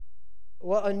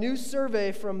Well, a new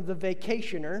survey from The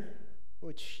Vacationer,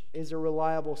 which is a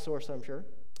reliable source, I'm sure,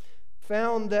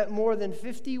 found that more than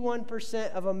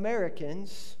 51% of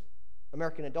Americans,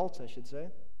 American adults, I should say,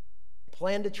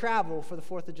 plan to travel for the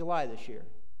 4th of July this year,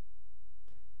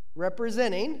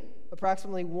 representing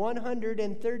approximately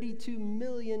 132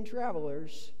 million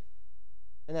travelers,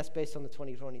 and that's based on the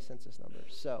 2020 census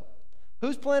numbers. So,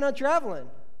 who's planning on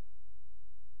traveling?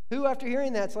 Who, after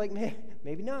hearing that, it's like,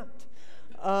 maybe not.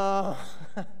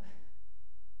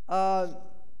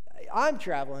 I'm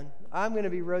traveling. I'm going to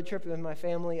be road tripping with my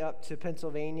family up to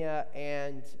Pennsylvania,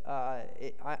 and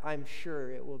I'm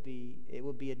sure it will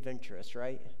be adventurous,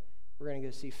 right? We're going to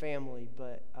go see family,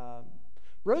 but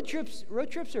road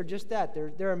trips are just that.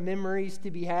 There are memories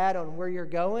to be had on where you're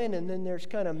going, and then there's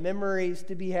kind of memories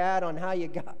to be had on how you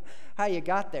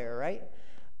got there, right?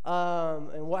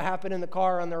 And what happened in the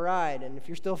car on the ride, and if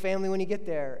you're still family when you get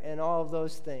there, and all of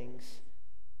those things.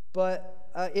 But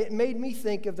it made me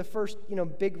think of the first,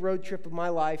 big road trip of my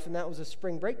life, and that was a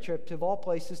spring break trip to, of all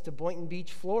places, to Boynton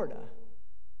Beach, Florida.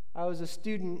 I was a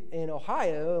student in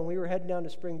Ohio, and we were heading down to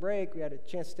spring break. We had a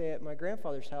chance to stay at my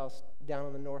grandfather's house down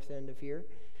on the north end of here.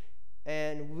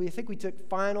 And we took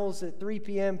finals at 3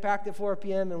 p.m., packed at 4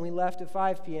 p.m., and we left at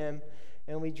 5 p.m.,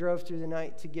 and we drove through the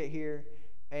night to get here.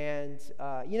 And,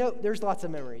 there's lots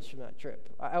of memories from that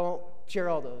trip. I won't share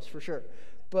all those, for sure.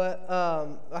 But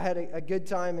I had a good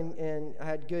time, and I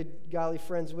had good, godly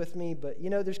friends with me. But,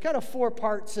 there's kind of 4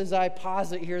 parts as I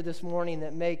posit here this morning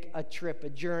that make a trip, a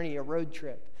journey, a road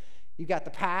trip. You got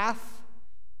the path,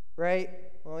 right?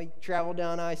 Well, we traveled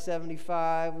down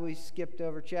I-75. We skipped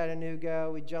over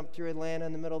Chattanooga. We jumped through Atlanta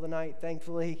in the middle of the night,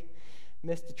 thankfully.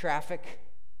 Missed the traffic.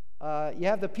 You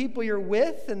have the people you're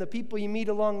with and the people you meet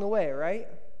along the way, right?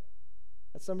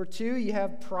 That's number 2. You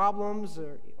have problems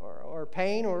or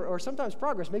pain or sometimes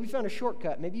progress. Maybe you found a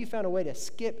shortcut. Maybe you found a way to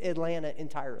skip Atlanta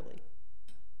entirely.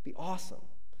 Be awesome.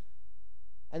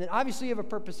 And then obviously you have a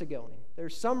purpose of going.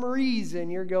 There's some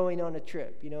reason you're going on a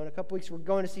trip. In a couple weeks we're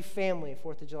going to see family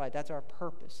 4th of July. That's our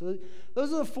purpose. So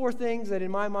those are the 4 things that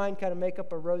in my mind kind of make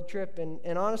up a road trip.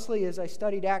 And honestly, as I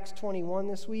studied Acts 21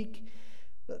 this week,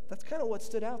 that's kind of what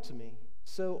stood out to me.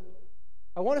 So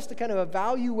I want us to kind of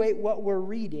evaluate what we're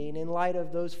reading in light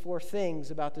of those 4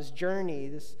 things about this journey,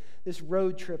 this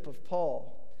road trip of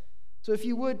Paul. So if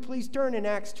you would, please turn in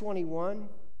Acts 21.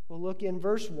 We'll look in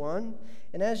verse 1.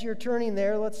 And as you're turning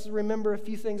there, let's remember a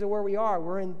few things of where we are.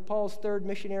 We're in Paul's 3rd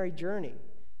missionary journey.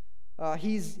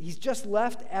 He's just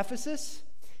left Ephesus.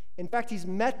 In fact, he's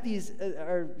left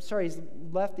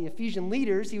the Ephesian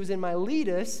leaders. He was in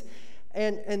Miletus.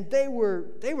 And they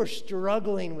were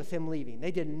struggling with him leaving.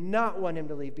 They did not want him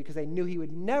to leave because they knew he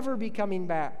would never be coming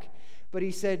back. But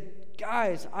he said,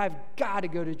 guys, I've got to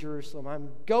go to Jerusalem. I'm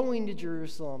going to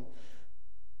Jerusalem.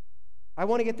 I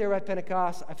want to get there by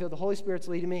Pentecost. I feel the Holy Spirit's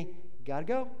leading me. Got to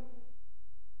go.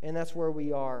 And that's where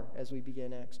we are as we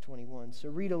begin Acts 21. So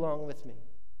read along with me.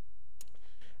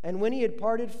 And when he had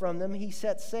parted from them, he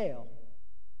set sail.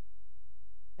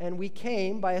 And we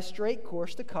came by a straight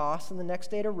course to Kos, and the next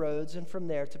day to Rhodes, and from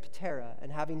there to Patara.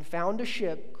 And having found a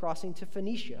ship crossing to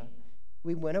Phoenicia,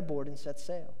 we went aboard and set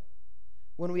sail.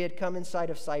 When we had come in sight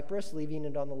of Cyprus, leaving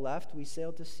it on the left, we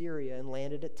sailed to Syria and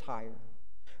landed at Tyre.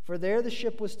 For there the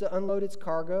ship was to unload its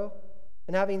cargo,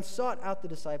 and having sought out the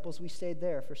disciples, we stayed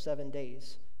there for 7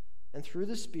 days. And through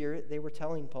the Spirit, they were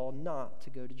telling Paul not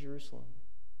to go to Jerusalem.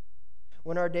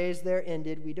 When our days there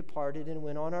ended, we departed and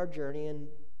went on our journey, and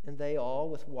they all,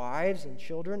 with wives and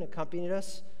children, accompanied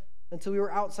us until we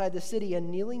were outside the city,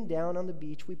 and kneeling down on the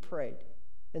beach, we prayed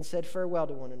and said farewell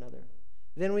to one another.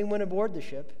 Then we went aboard the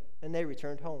ship, and they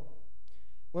returned home.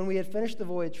 When we had finished the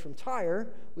voyage from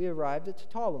Tyre, we arrived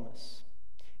at Ptolemais,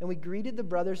 and we greeted the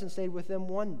brothers and stayed with them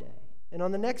 1 day. And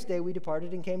on the next day we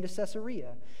departed and came to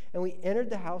Caesarea, and we entered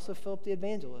the house of Philip the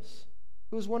evangelist,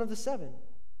 who was one of the 7,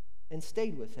 and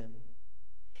stayed with him.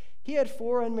 He had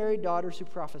 4 unmarried daughters who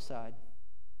prophesied.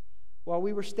 While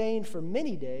we were staying for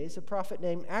many days, a prophet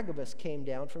named Agabus came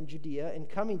down from Judea, and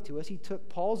coming to us, he took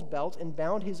Paul's belt and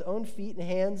bound his own feet and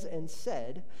hands and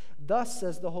said, "Thus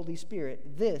says the Holy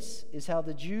Spirit, this is how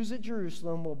the Jews at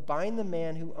Jerusalem will bind the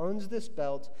man who owns this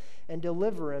belt and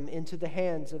deliver him into the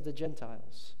hands of the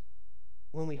Gentiles."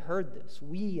 When we heard this,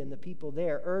 we and the people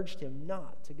there urged him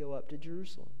not to go up to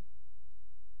Jerusalem.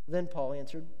 Then Paul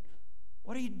answered,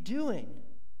 "What are you doing,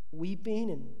 weeping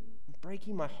and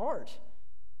breaking my heart?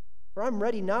 For I'm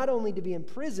ready not only to be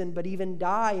imprisoned, but even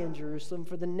die in Jerusalem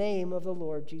for the name of the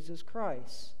Lord Jesus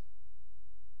Christ."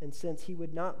 And since he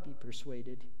would not be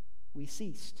persuaded, we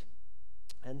ceased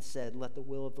and said, "Let the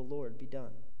will of the Lord be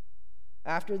done."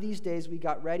 After these days we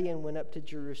got ready and went up to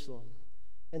Jerusalem.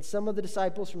 And some of the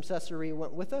disciples from Caesarea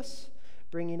went with us,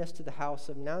 bringing us to the house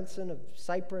of Mnason of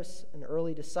Cyprus, an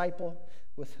early disciple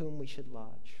with whom we should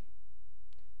lodge.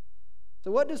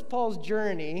 So what does Paul's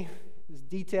journey, this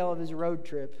detail of his road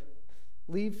trip,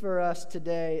 leave for us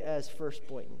today as first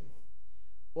point?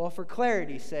 Well, for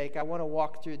clarity's sake, I want to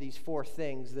walk through these four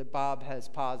things that Bob has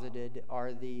posited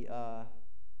are the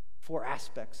four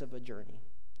aspects of a journey.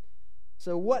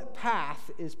 So what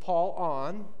path is Paul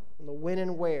on, the when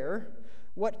and where?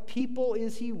 What people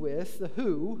is he with, the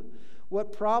who?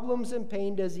 What problems and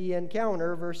pain does he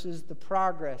encounter versus the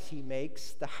progress he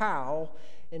makes, the how?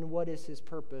 And what is his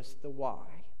purpose, the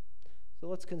why? So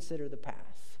let's consider the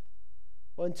path.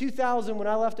 Well, in 2000, when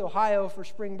I left Ohio for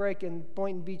spring break in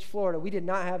Boynton Beach, Florida, we did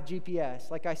not have GPS.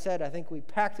 Like I said, I think we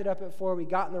packed it up at 4. We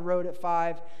got on the road at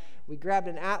 5. We grabbed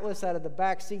an atlas out of the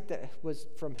back seat that was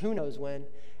from who knows when,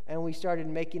 and we started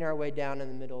making our way down in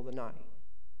the middle of the night.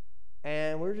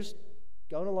 And we're just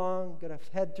going along, going to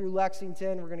head through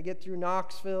Lexington. We're going to get through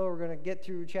Knoxville. We're going to get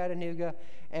through Chattanooga,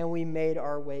 and we made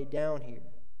our way down here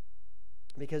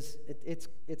because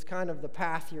it's kind of the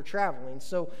path you're traveling.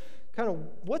 So kind of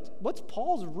what's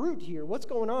Paul's route here? What's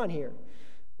going on here?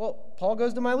 Well, Paul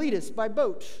goes to Miletus by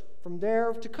boat, from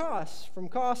there to Kos, from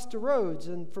Kos to Rhodes,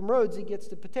 and from Rhodes he gets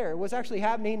to Patera. What's actually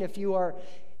happening, if you are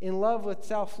in love with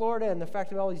South Florida and the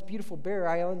fact of all these beautiful barrier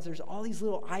islands, there's all these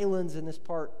little islands in this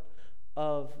part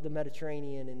of the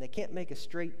Mediterranean, and they can't make a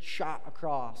straight shot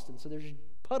across, and so there's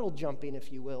puddle jumping,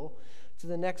 if you will, to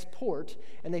the next port,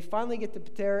 and they finally get to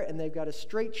Patera, and they've got a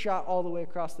straight shot all the way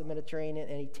across the Mediterranean,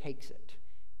 and he takes it.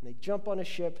 And they jump on a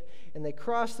ship, and they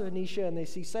cross the Phoenicia, and they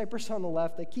see Cyprus on the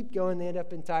left. They keep going. They end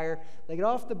up in Tyre. They get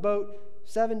off the boat,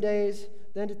 7 days,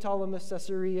 then to Ptolemais,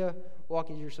 Caesarea,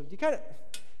 walking to Jerusalem.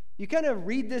 You kind of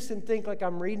read this and think like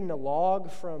I'm reading a log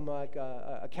from like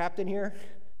a captain here.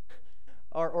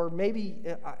 Or maybe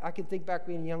I can think back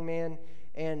being a young man,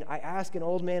 and I ask an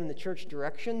old man in the church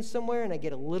directions somewhere, and I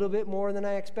get a little bit more than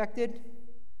I expected.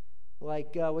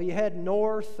 Like, well, you head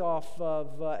north off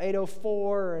of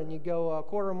 804, and you go a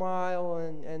quarter mile,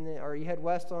 or you head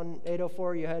west on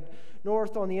 804. You head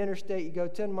north on the interstate, you go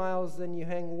 10 miles, then you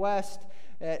hang west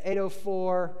at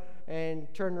 804,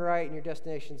 and turn right, and your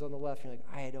destination's on the left. You're like,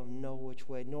 I don't know which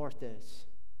way north is.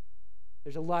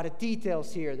 There's a lot of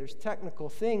details here. There's technical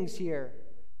things here.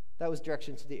 That was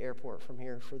directions to the airport from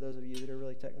here, for those of you that are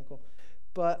really technical.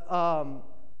 But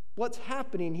what's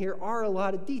happening here are a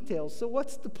lot of details. So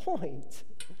what's the point?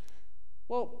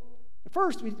 Well,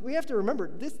 first, we have to remember,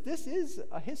 this is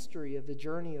a history of the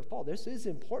journey of Paul. This is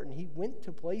important. He went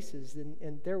to places,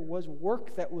 and there was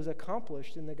work that was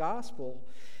accomplished in the gospel.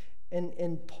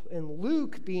 And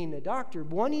Luke, being a doctor,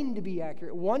 wanting to be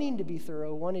accurate, wanting to be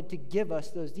thorough, wanted to give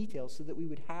us those details so that we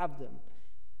would have them.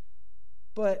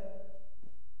 But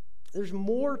there's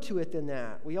more to it than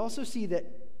that. We also see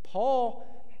that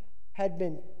Paul had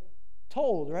been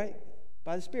told, right,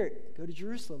 by the Spirit, go to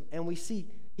Jerusalem. And we see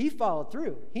he followed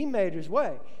through. He made his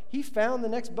way. He found the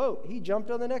next boat. He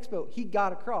jumped on the next boat. He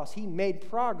got across. He made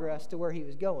progress to where he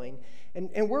was going.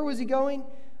 And where was he going?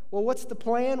 Well, what's the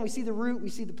plan? We see the route. We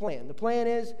see the plan. The plan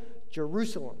is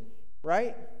Jerusalem,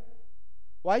 right?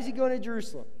 Why is he going to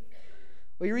Jerusalem?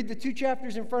 Well, you read the 2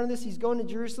 chapters in front of this. He's going to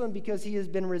Jerusalem because he has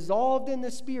been resolved in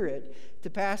the Spirit to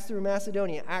pass through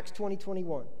Macedonia, Acts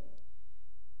 20:21.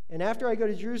 And after I go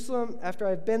to Jerusalem, after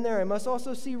I've been there, I must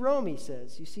also see Rome, he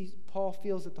says. You see, Paul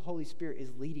feels that the Holy Spirit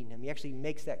is leading him. He actually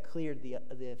makes that clear to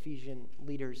the Ephesian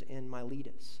leaders in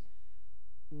Miletus.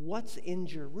 What's in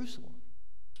Jerusalem?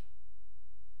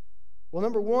 Well,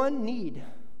 number one, need.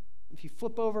 If you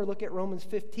flip over, look at Romans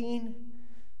 15.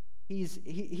 He's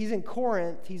in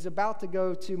Corinth. He's about to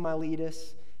go to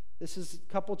Miletus. This is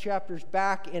a couple chapters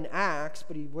back in Acts,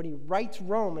 but when he writes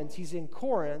Romans, he's in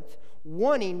Corinth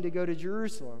wanting to go to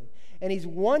Jerusalem. And he's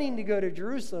wanting to go to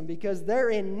Jerusalem because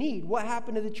they're in need. What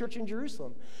happened to the church in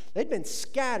Jerusalem? They'd been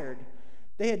scattered.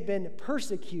 They had been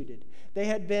persecuted. They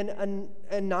had been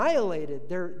annihilated.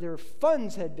 Their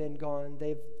funds had been gone.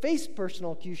 They faced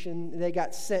persecution. They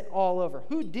got sent all over.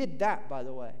 Who did that, by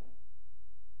the way?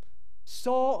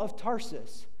 Saul of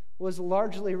Tarsus was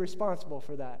largely responsible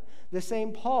for that. The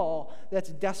same Paul that's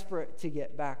desperate to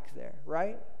get back there,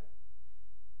 right?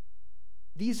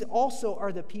 These also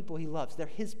are the people he loves. They're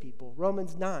his people.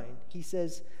 Romans 9, he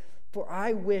says, "For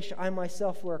I wish I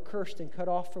myself were accursed and cut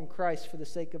off from Christ for the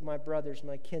sake of my brothers,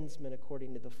 my kinsmen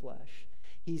according to the flesh."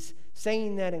 He's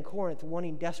saying that in Corinth,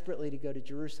 wanting desperately to go to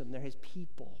Jerusalem. They're his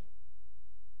people.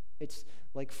 It's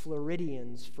like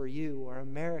Floridians for you or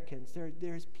Americans.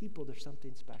 They're his people. There's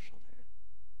something special there.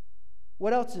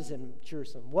 What else is in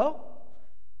Jerusalem? Well,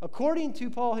 according to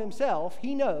Paul himself,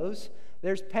 he knows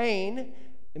there's pain,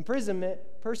 imprisonment,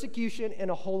 persecution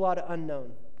and a whole lot of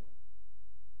unknown.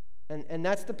 And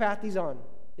that's the path he's on.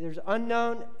 There's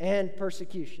unknown and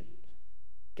persecution.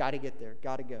 Got to get there.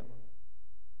 Got to go.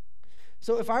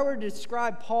 So if I were to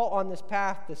describe Paul on this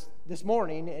path this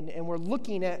morning, and we're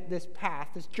looking at this path,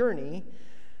 this journey,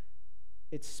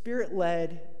 it's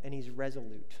Spirit-led and he's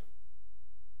resolute.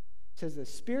 It says the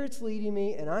Spirit's leading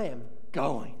me and I am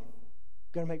going.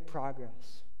 I'm going to make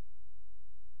progress.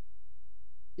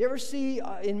 You ever see,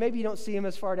 and maybe you don't see him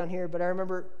as far down here, but I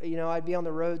remember, I'd be on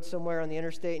the road somewhere on the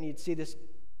interstate and you'd see this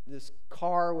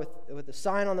car with a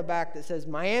sign on the back that says,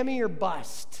 Miami or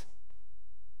bust.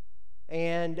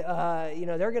 And,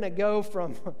 they're going to go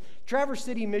from Traverse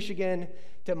City, Michigan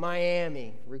to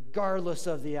Miami, regardless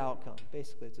of the outcome.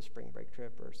 Basically, it's a spring break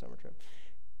trip or a summer trip.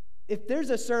 If there's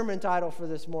a sermon title for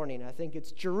this morning, I think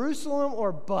it's Jerusalem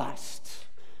or Bust.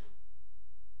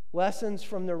 Lessons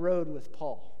from the road with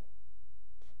Paul.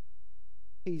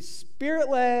 He's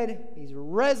Spirit-led. He's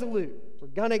resolute. We're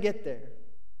going to get there.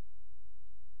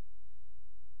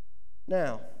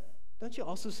 Now, don't you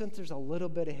also sense there's a little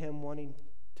bit of him wanting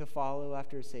to follow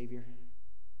after a Savior?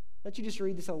 Don't you just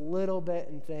read this a little bit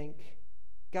and think,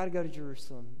 got to go to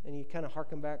Jerusalem? And you kind of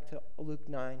harken back to Luke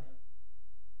 9.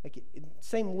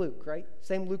 Same Luke, right?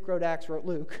 Same Luke wrote Acts, wrote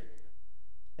Luke.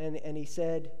 And he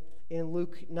said in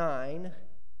Luke 9,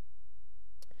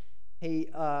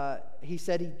 he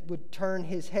said he would turn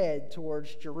his head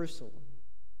towards Jerusalem.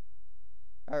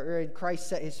 Or Christ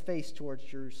set his face towards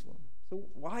Jerusalem. So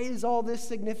why is all this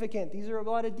significant? These are a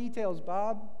lot of details,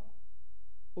 Bob.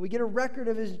 Well, we get a record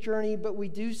of his journey, but we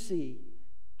do see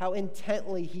how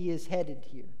intently he is headed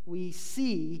here. We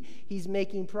see he's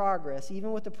making progress,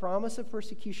 even with the promise of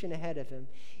persecution ahead of him.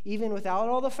 Even without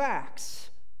all the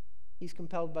facts, he's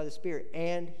compelled by the Spirit,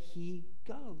 and he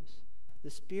goes.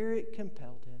 The Spirit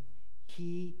compelled him.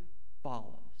 He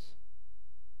follows.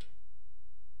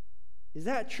 Is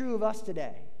that true of us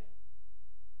today?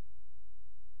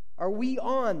 Are we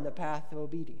on the path of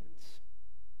obedience?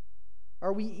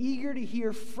 Are we eager to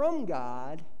hear from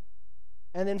God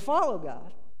and then follow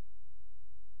God?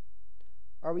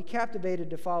 Are we captivated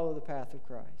to follow the path of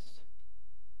Christ?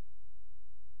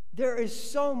 There is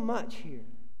so much here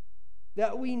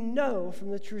that we know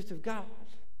from the truth of God.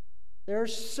 There are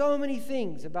so many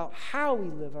things about how we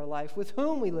live our life, with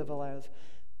whom we live our life.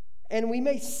 And we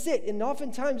may sit, and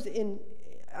oftentimes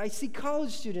I see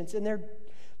college students, and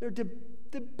they're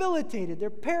debilitated, they're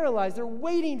paralyzed, they're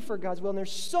waiting for God's will, and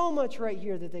there's so much right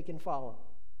here that they can follow.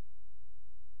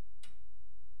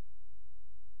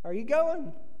 Are you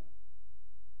going?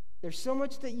 There's so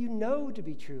much that you know to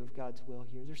be true of God's will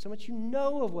here. There's so much you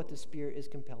know of what the Spirit is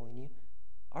compelling you.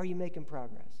 Are you making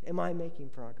progress? Am I making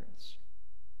progress?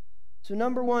 So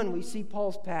number one, we see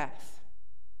Paul's path.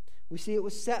 We see it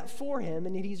was set for him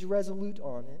and he's resolute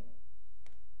on it.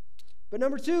 But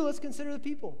number two, let's consider the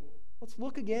people. Let's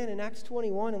look again in Acts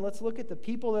 21 and let's look at the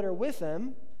people that are with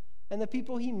him and the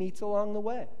people he meets along the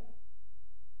way.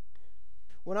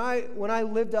 When I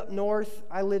lived up north,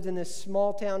 I lived in this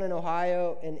small town in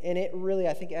Ohio, and it really,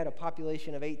 I think it had a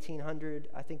population of 1,800.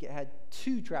 I think it had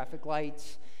 2 traffic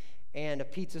lights and a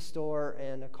pizza store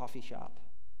and a coffee shop.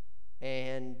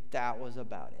 And that was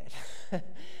about it.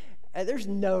 And there's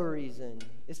no reason.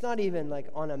 It's not even like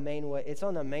on a main way. It's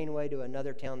on the main way to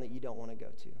another town that you don't want to go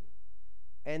to.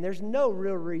 And there's no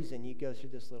real reason you go through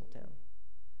this little town.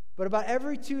 But about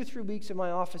every 2 or 3 weeks in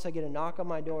my office, I get a knock on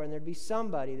my door, and there'd be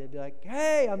somebody that'd be like,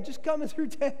 hey, I'm just coming through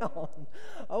town.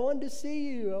 I wanted to see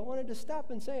you. I wanted to stop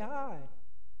and say hi.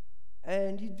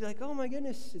 And you'd be like, oh, my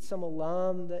goodness, it's some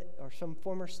alum or some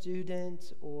former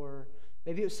student, or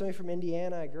maybe it was somebody from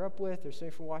Indiana I grew up with, or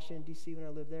somebody from Washington, D.C. when I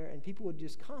lived there. And people would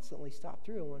just constantly stop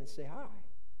through and want to say hi.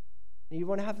 And you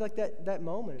want to have like that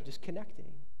moment of just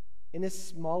connecting in this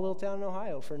small little town in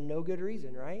Ohio for no good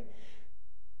reason, right?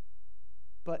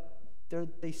 But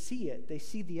they see it. They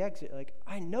see the exit. Like,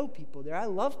 I know people there. I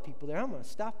love people there. I'm going to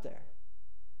stop there.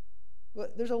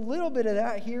 But there's a little bit of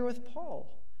that here with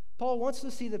Paul. Paul wants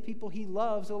to see the people he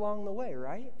loves along the way,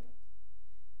 right?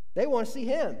 They want to see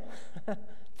him. In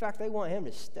fact, they want him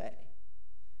to stay.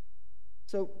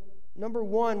 So, number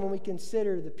one, when we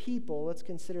consider the people, let's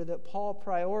consider that Paul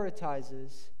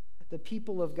prioritizes the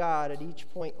people of God at each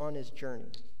point on his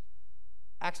journey.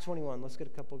 Acts 21, let's get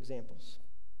a couple examples.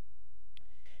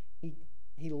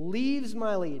 He leaves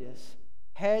Miletus,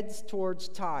 heads towards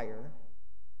Tyre,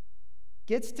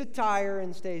 gets to Tyre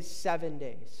and stays 7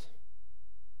 days.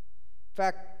 In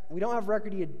fact, we don't have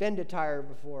record he had been to Tyre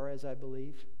before, as I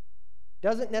believe.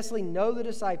 Doesn't necessarily know the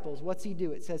disciples. What's he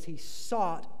do? It says he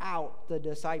sought out the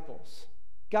disciples.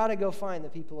 Got to go find the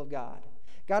people of God.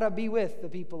 Got to be with the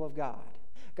people of God.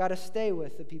 got to stay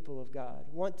with the people of God,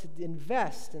 want to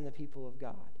invest in the people of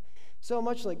God. So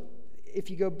much like, if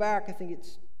you go back, I think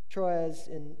it's Troas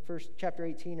in chapter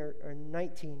 18 or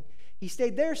 19, he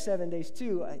stayed there 7 days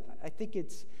too. I think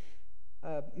it's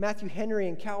Matthew Henry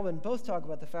and Calvin both talk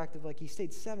about the fact of, like, he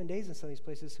stayed 7 days in some of these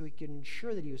places so he could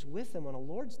ensure that he was with them on a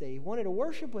Lord's Day. He wanted to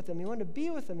worship with them. He wanted to be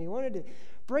with them. He wanted to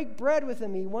break bread with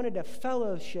them. He wanted to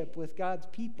fellowship with God's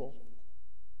people.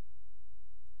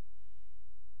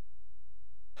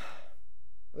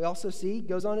 We also see, he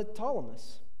goes on to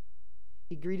Ptolemais.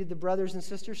 He greeted the brothers and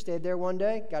sisters, stayed there one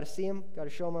day, got to see him, got to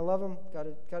show him I love him,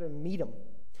 got to meet him.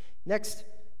 Next,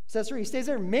 Caesarea, he stays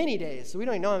there many days, so we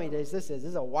don't even know how many days this is.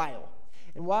 This is a while.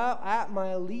 And while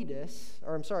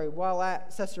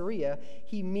at Caesarea,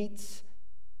 he meets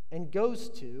and goes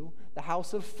to the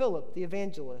house of Philip the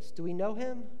evangelist. Do we know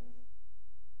him?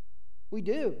 We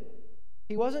do.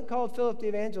 He wasn't called Philip the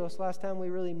evangelist last time we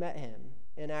really met him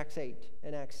in Acts 8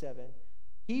 and Acts 7.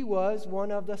 He was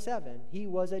one of the 7. He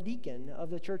was a deacon of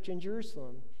the church in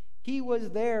Jerusalem. He was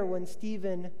there when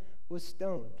Stephen was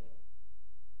stoned.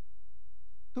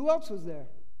 Who else was there?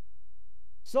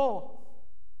 Saul.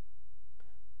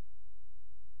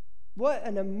 What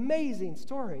an amazing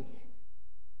story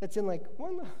that's in like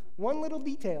one little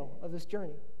detail of this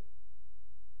journey.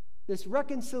 This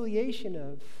reconciliation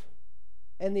of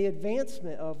and the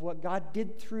advancement of what God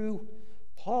did through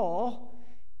Paul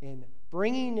in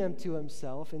bringing him to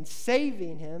himself and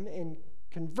saving him and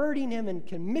converting him and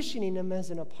commissioning him as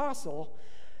an apostle,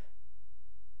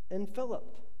 and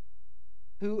Philip,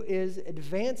 who is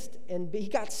advanced, and he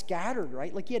got scattered,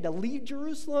 right? Like, he had to leave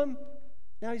Jerusalem.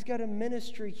 Now he's got a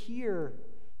ministry here,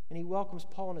 and he welcomes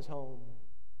Paul in his home.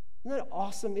 Isn't that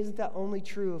awesome? Isn't that only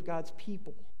true of God's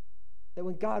people? That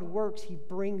when God works, he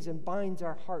brings and binds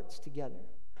our hearts together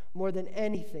more than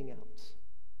anything else.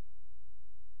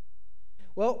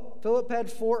 Well, Philip had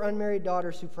 4 unmarried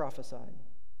daughters who prophesied.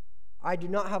 I do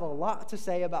not have a lot to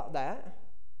say about that.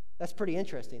 That's pretty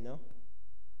interesting, though.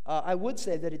 I would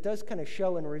say that it does kind of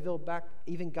show and reveal back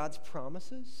even God's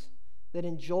promises. That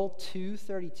in Joel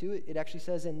 2:32, it actually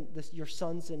says, your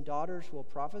sons and daughters will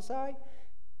prophesy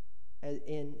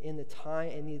in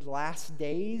the last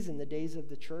days, in the days of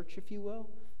the church, if you will.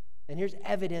 And here's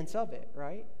evidence of it,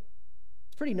 right?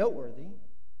 It's pretty noteworthy.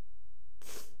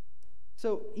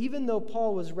 So even though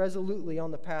Paul was resolutely on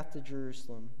the path to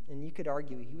Jerusalem, and you could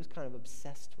argue he was kind of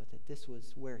obsessed with it, this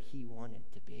was where he wanted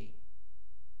to be.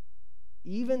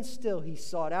 Even still, he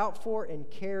sought out for and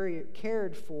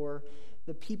cared for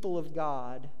the people of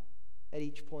God at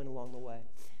each point along the way.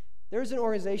 There's an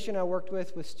organization I worked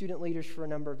with student leaders for a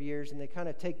number of years, and they kind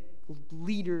of take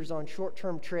leaders on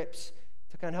short-term trips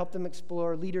to kind of help them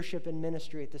explore leadership and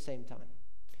ministry at the same time.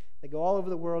 They go all over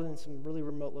the world in some really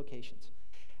remote locations.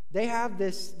 They have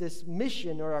this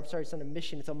mission, it's not a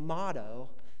mission, it's a motto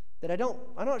that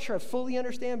I'm not sure I fully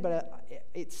understand, but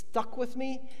it stuck with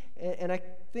me, and I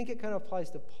think it kind of applies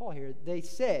to Paul here. They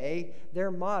say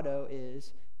their motto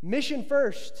is, mission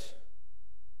first,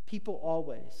 people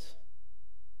always.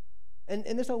 And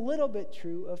there's a little bit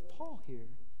true of Paul here.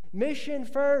 Mission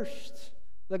first,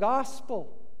 the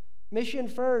gospel. Mission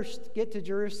first, get to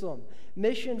Jerusalem.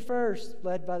 Mission first,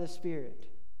 led by the Spirit.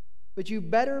 But you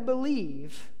better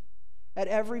believe at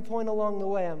every point along the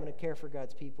way, I'm going to care for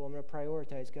God's people. I'm going to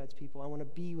prioritize God's people. I want to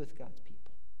be with God's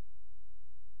people.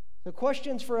 So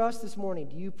questions for us this morning.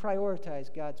 Do you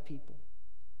prioritize God's people?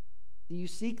 Do you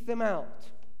seek them out?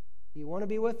 Do you want to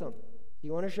be with them? Do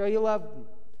you want to show you love them? Do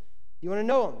you want to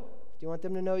know them? Do you want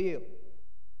them to know you?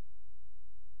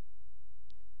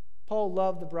 Paul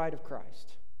loved the bride of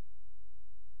Christ.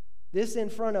 This in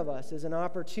front of us is an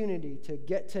opportunity to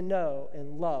get to know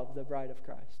and love the bride of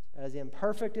Christ. As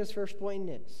imperfect as First Point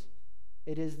is,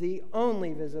 it is the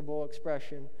only visible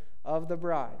expression of the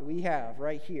bride we have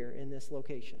right here in this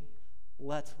location.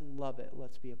 Let's love it.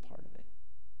 Let's be a part of it.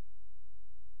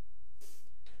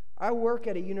 I work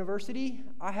at a university.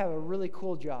 I have a really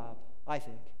cool job, I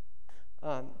think.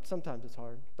 Sometimes it's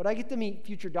hard. But I get to meet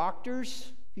future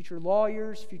doctors, future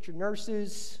lawyers, future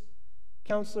nurses,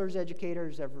 counselors,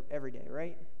 educators every day,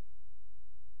 right?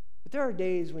 But there are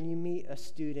days when you meet a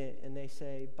student and they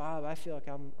say, Bob, I feel like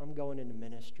I'm going into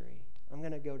ministry. I'm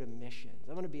going to go to missions.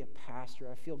 I'm going to be a pastor.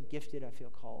 I feel gifted. I feel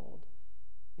called.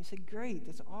 And you say, great,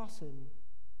 that's awesome.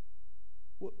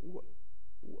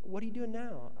 What are you doing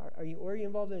now? Are you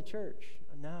involved in a church?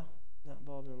 No, not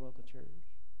involved in a local church.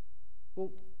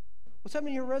 Well, what's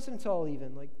happening in your residence hall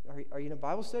even? Like, are you in a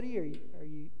Bible study?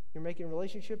 You're making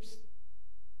relationships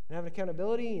and having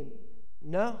accountability? And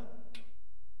no.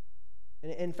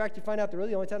 And in fact, you find out that really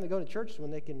the only time they go to church is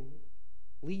when they can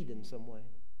lead in some way.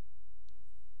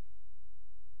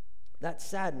 That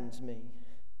saddens me.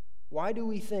 Why do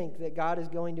we think that God is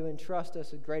going to entrust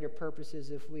us with greater purposes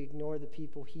if we ignore the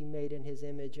people he made in his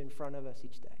image in front of us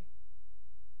each day?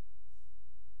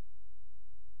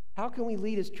 How can we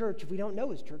lead his church if we don't know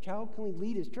his church? How can we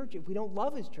lead his church if we don't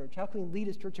love his church? How can we lead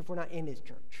his church if we're not in his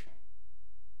church?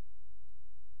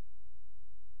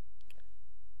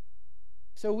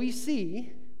 So we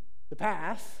see the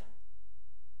path.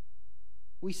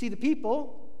 We see the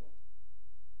people.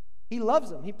 He loves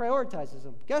them. He prioritizes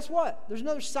them. Guess what? There's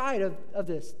another side of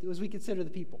this as we consider the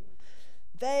people.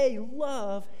 They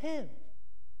love him.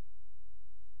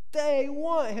 They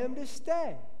want him to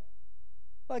stay.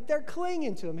 Like they're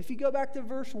clinging to him. If you go back to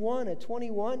verse 1 at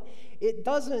 21, it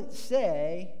doesn't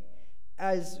say,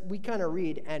 as we kind of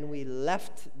read, and we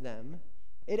left them.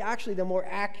 It actually, the more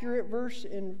accurate verse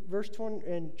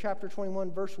in chapter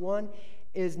 21, verse 1,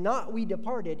 is not we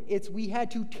departed. It's we had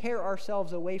to tear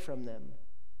ourselves away from them.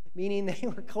 Meaning they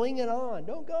were clinging on.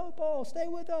 Don't go, Paul. Stay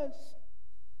with us.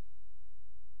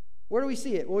 Where do we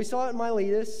see it? Well, we saw it in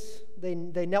Miletus. They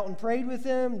knelt and prayed with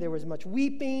him. There was much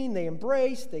weeping. They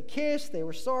embraced. They kissed. They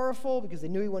were sorrowful because they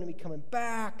knew he wouldn't be coming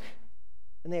back.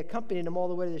 And they accompanied him all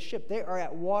the way to the ship. They are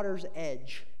at water's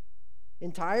edge.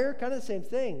 In Tyre, kind of the same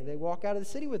thing. They walk out of the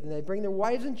city with him. They bring their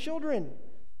wives and children.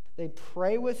 They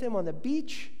pray with him on the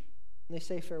beach. And they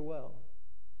say farewell.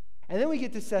 And then we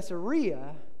get to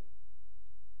Caesarea.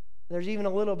 There's even a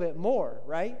little bit more,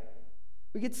 right?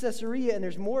 We get to Caesarea, and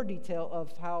there's more detail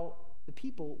of how the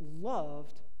people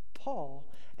loved Paul,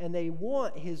 and they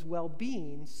want his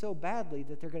well-being so badly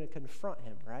that they're going to confront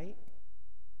him, right?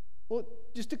 Well,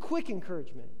 just a quick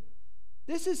encouragement.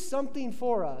 This is something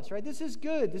for us, right? This is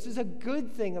good. This is a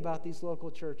good thing about these local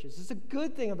churches. This is a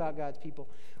good thing about God's people.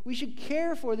 We should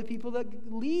care for the people that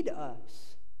lead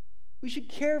us. We should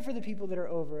care for the people that are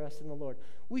over us in the Lord.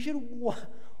 We should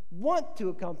want to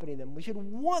accompany them. We should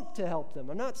want to help them.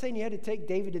 I'm not saying you had to take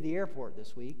David to the airport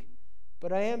this week,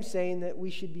 but I am saying that we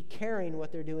should be caring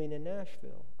what they're doing in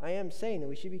Nashville. I am saying that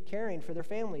we should be caring for their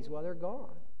families while they're gone.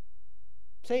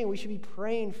 I'm saying we should be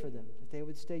praying for them, that they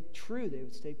would stay true, they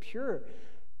would stay pure.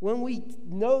 When we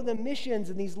know the missions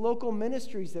and these local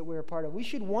ministries that we're a part of, we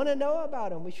should want to know about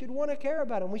them. We should want to care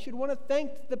about them. We should want to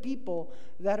thank the people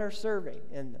that are serving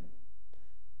in them.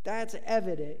 That's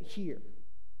evident here.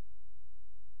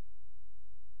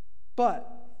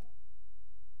 But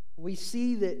we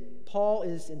see that Paul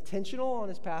is intentional on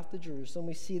his path to Jerusalem.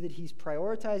 We see that he's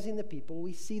prioritizing the people.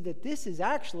 We see that this is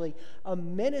actually a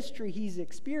ministry he's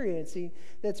experiencing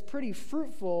that's pretty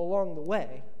fruitful along the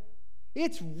way.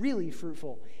 It's really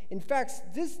fruitful. In fact,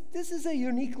 this is a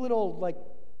unique little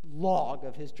log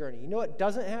of his journey. You know what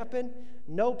doesn't happen?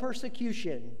 No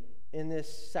persecution in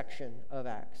this section of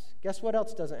Acts. Guess what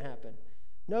else doesn't happen?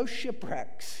 No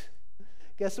shipwrecks.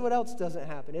 Guess what else doesn't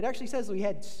happen? It actually says we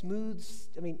had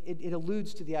it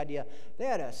alludes to the idea. They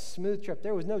had a smooth trip.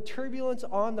 There was no turbulence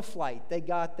on the flight. They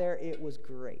got there. It was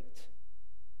great.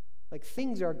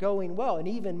 Things are going well, and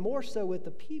even more so with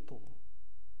the people.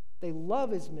 They love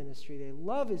his ministry. They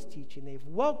love his teaching. They've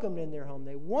welcomed in their home.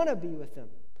 They want to be with him.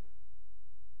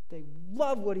 They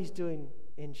love what he's doing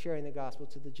in sharing the gospel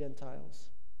to the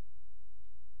Gentiles.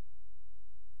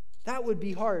 That would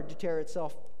be hard to tear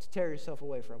yourself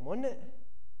away from, wouldn't it?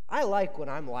 I like when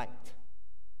I'm liked.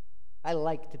 I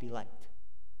like to be liked.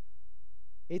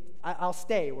 I'll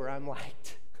stay where I'm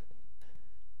liked.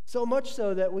 So much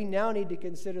so that we now need to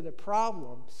consider the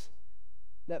problems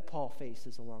that Paul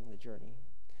faces along the journey.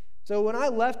 So when I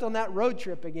left on that road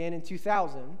trip again in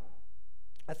 2000,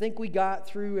 I think we got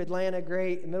through Atlanta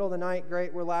great, middle of the night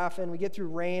great, we're laughing. We get through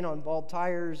rain on bald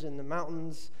tires in the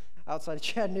mountains outside of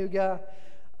Chattanooga.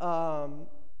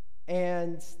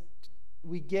 And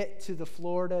we get to the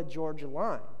Florida-Georgia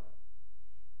line.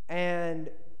 And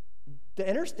the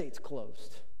interstate's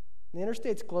closed. The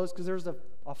interstate's closed because there was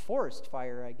a forest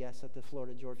fire, I guess, at the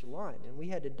Florida-Georgia line. And we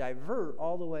had to divert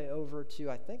all the way over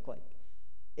to,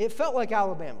 it felt like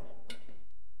Alabama.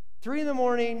 3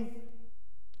 a.m,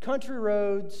 country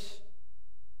roads.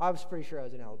 I was pretty sure I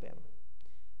was in Alabama.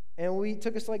 And we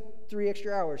took us 3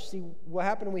 extra hours. See, what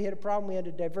happened, we had a problem, we had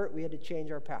to divert, we had to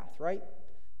change our path, right?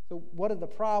 So what are the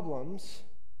problems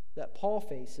that Paul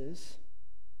faces?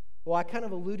 Well, I kind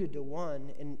of alluded to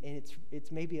one, and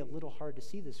it's maybe a little hard to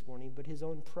see this morning, but his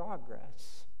own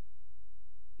progress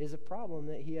is a problem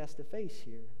that he has to face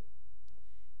here.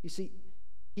 You see,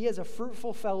 he has a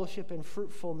fruitful fellowship and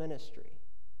fruitful ministry.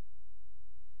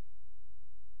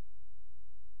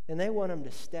 And they want him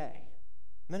to stay.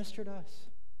 Minister to us.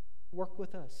 Work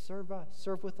with us.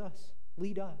 Serve with us.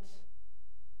 Lead us.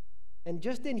 And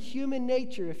just in human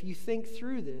nature, if you think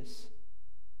through this,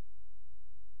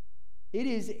 It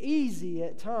is easy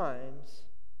at times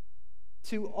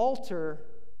to alter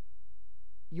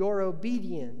your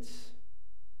obedience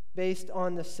based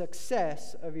on the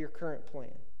success of your current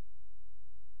plan.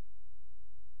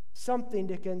 Something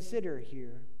to consider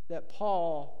here that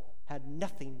Paul had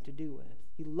nothing to do with.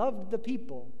 He loved the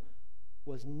people,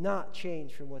 was not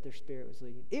changed from what their spirit was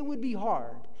leading. It would be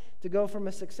hard to go from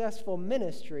a successful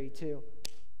ministry to,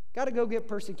 got to go get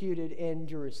persecuted in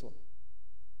Jerusalem.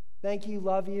 Thank you,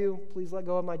 love you, please let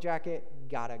go of my jacket,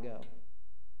 gotta go.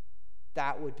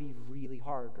 That would be really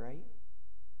hard, right?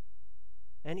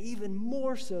 And even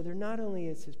more so, there not only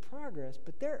is his progress,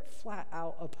 but they're flat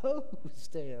out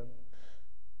opposed to him.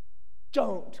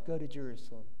 Don't go to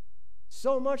Jerusalem.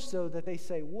 So much so that they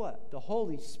say, what? The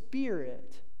Holy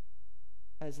Spirit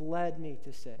has led me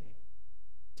to say,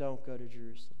 don't go to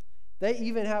Jerusalem. They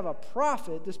even have a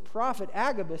prophet. This prophet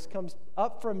Agabus comes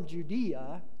up from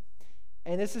Judea,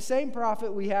 and it's the same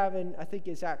prophet we have in, I think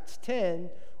it's Acts 10,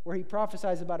 where he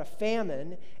prophesies about a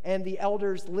famine, and the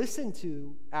elders listen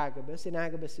to Agabus, and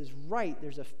Agabus is right,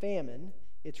 there's a famine.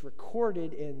 It's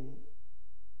recorded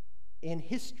in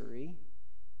history,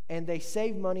 and they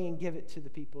save money and give it to the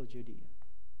people of Judea.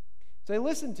 So they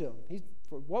listen to him.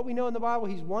 For what we know in the Bible,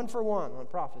 he's 1 for 1 on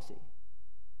prophecy.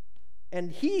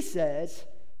 And he says,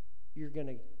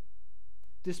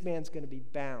 this man's going to be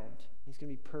bound. He's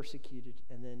going to be persecuted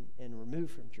and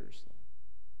removed from Jerusalem.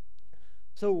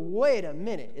 So wait a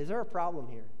minute. Is there a problem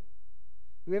here?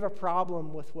 Do we have a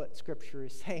problem with what Scripture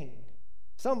is saying?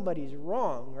 Somebody's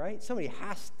wrong, right? Somebody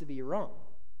has to be wrong.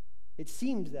 It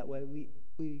seems that way.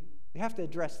 We have to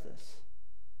address this.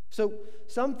 So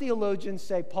some theologians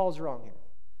say Paul's wrong here.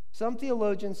 Some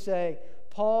theologians say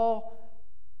Paul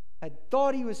had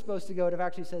thought he was supposed to go. It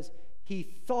actually says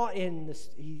he thought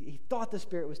the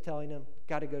Spirit was telling him,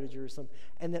 got to go to Jerusalem.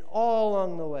 And then all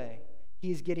along the way,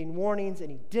 he's getting warnings, and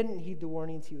he didn't heed the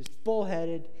warnings. He was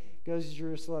bullheaded, goes to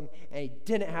Jerusalem, and he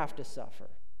didn't have to suffer.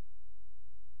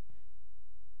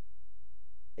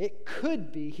 It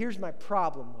could be, here's my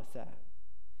problem with that.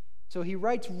 So he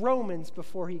writes Romans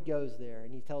before he goes there,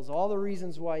 and he tells all the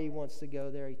reasons why he wants to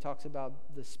go there. He talks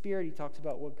about the Spirit. He talks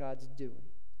about what God's doing.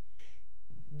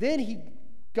 Then he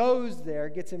goes there,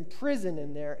 gets imprisoned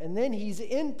in there, and then he's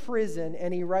in prison,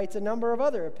 and he writes a number of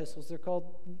other epistles. They're called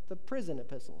the prison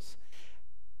epistles.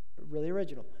 Really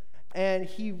original. And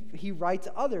he writes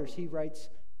others. He writes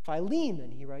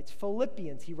Philemon. He writes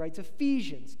Philippians. He writes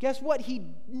Ephesians. Guess what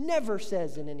he never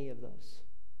says in any of those?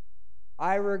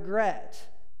 I regret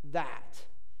that.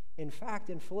 In fact,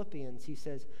 in Philippians, he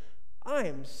says, I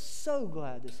am so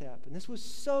glad this happened. This was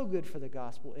so good for the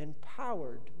gospel,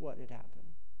 empowered what had happened.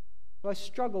 So I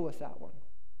struggle with that one.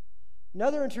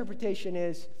 Another interpretation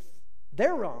is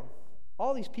they're wrong.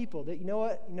 All these people, that you know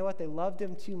what? They loved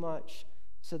him too much,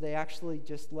 so they actually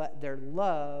just let their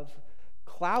love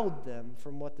cloud them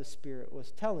from what the Spirit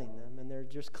was telling them, and they're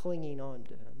just clinging on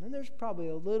to him. And there's probably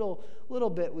a little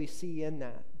bit we see in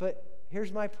that. But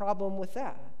here's my problem with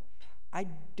that. I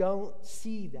don't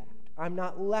see that. I'm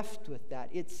not left with that.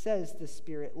 It says the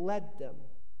Spirit led them.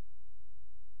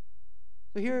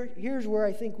 So here's where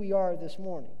I think we are this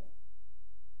morning.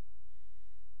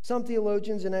 Some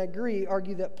theologians, and I agree,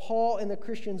 argue that Paul and the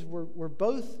Christians were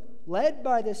both led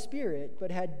by the Spirit,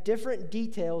 but had different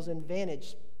details and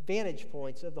vantage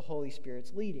points of the Holy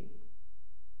Spirit's leading.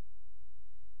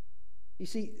 You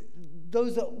see,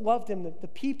 those that loved him, the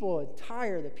people in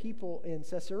Tyre, the people in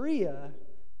Caesarea,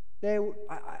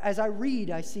 as I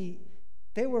read, I see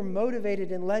they were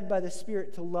motivated and led by the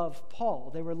Spirit to love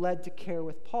Paul. They were led to care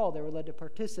with Paul. They were led to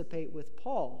participate with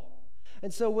Paul.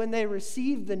 And so when they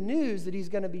received the news that he's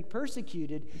going to be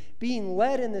persecuted, being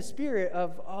led in the Spirit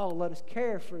of, let us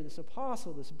care for this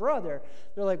apostle, this brother,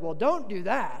 they're like, well, don't do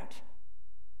that.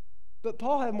 But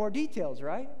Paul had more details,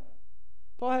 right?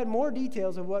 Paul had more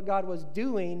details of what God was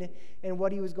doing and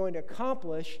what he was going to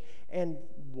accomplish and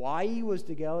why he was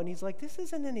to go. And he's like, this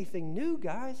isn't anything new,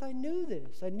 guys. I knew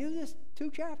this. I knew this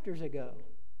 2 chapters ago.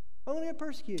 I'm going to get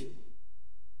persecuted.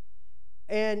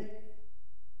 And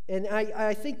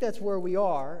I think that's where we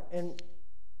are. And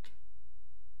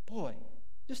boy,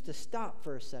 just to stop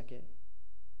for a second,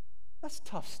 that's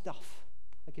tough stuff.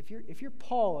 Like if you're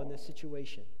Paul in this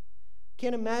situation,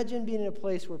 can't imagine being in a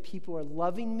place where people are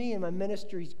loving me and my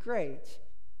ministry's great,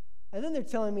 and then they're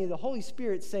telling me the Holy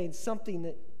Spirit's saying something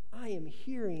that I am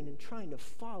hearing and trying to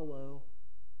follow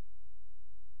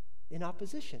in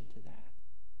opposition to that.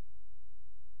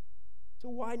 So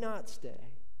why not stay?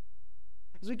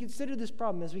 As we consider this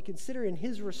problem, as we consider in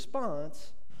his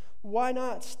response, why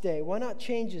not stay? Why not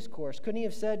change his course? Couldn't he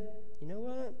have said, you know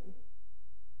what?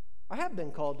 I have been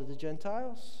called to the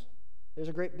Gentiles. There's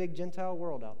a great big Gentile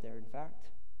world out there, in fact.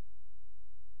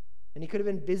 And he could have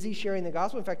been busy sharing the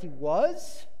gospel. In fact, he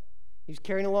was. He was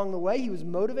carrying along the way. He was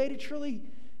motivated. Surely,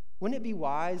 wouldn't it be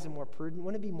wise and more prudent?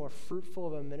 Wouldn't it be more fruitful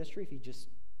of a ministry if he just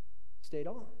stayed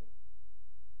on?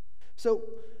 So,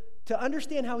 to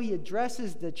understand how he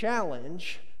addresses the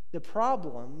challenge, the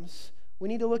problems, we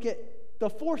need to look at the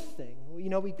fourth thing. You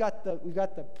know, we've got the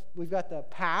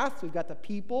path, we've got the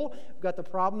people, we've got the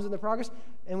problems and the progress,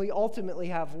 and we ultimately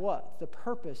have what? The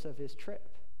purpose of his trip.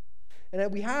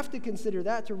 And we have to consider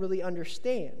that to really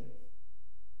understand.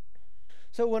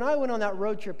 So when I went on that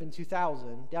road trip in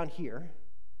 2000 down here,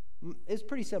 it's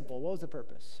pretty simple. What was the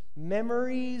purpose?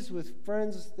 Memories with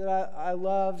friends that I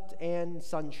loved and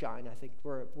sunshine, I think,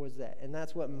 was that. And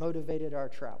that's what motivated our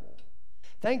travel.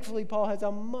 Thankfully, Paul has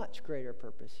a much greater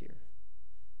purpose here.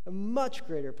 A much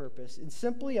greater purpose. And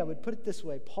simply, I would put it this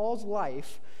way, Paul's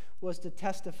life was to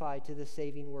testify to the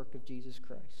saving work of Jesus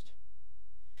Christ.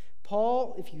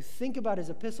 Paul, if you think about his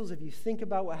epistles, if you think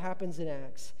about what happens in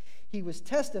Acts, he was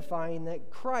testifying that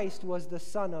Christ was the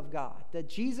Son of God, that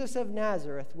Jesus of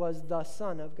Nazareth was the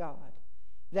Son of God,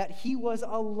 that he was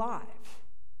alive,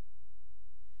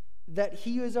 that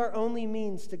he is our only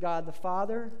means to God the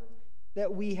Father,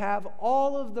 that we have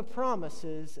all of the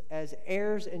promises as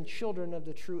heirs and children of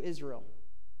the true Israel.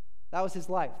 That was his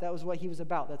life. That was what he was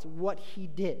about. That's what he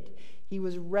did. He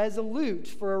was resolute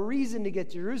for a reason to get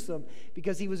to Jerusalem,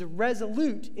 because he was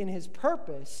resolute in his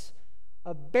purpose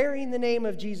of bearing the name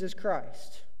of Jesus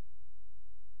Christ.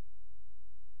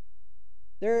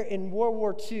 There in World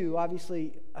War II,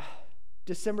 obviously,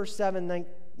 December 7,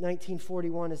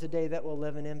 1941 is a day that will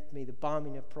live in infamy, the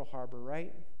bombing of Pearl Harbor,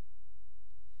 right?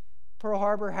 Pearl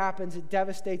Harbor happens, it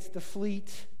devastates the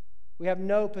fleet. We have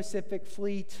no Pacific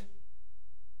fleet,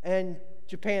 and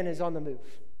Japan is on the move.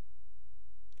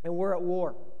 And we're at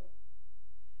war.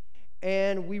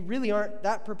 And we really aren't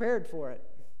that prepared for it.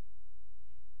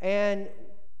 And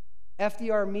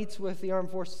FDR meets with the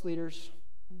armed forces leaders,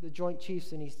 the Joint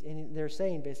Chiefs, and they're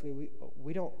saying basically,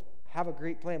 we don't have a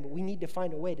great plan, but we need to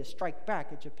find a way to strike back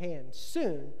at Japan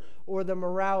soon, or the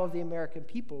morale of the American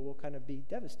people will kind of be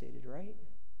devastated, right?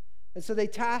 And so they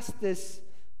tasked this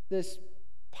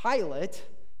pilot,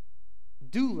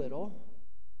 Doolittle,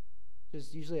 which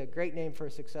is usually a great name for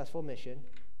a successful mission,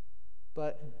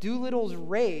 but Doolittle's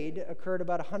raid occurred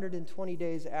about 120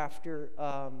 days after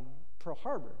Pearl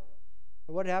Harbor.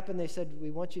 And what happened? They said,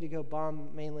 we want you to go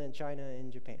bomb mainland China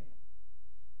and Japan.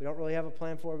 We don't really have a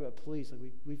plan for it, but please,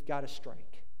 we've got to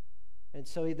strike. And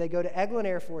so they go to Eglin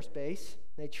Air Force Base,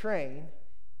 they train,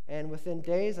 and within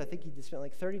days, I think he spent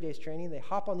like 30 days training, they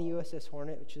hop on the USS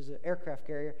Hornet, which is an aircraft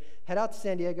carrier, head out to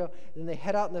San Diego, and then they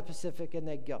head out in the Pacific and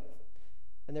they go.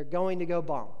 And they're going to go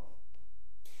bomb.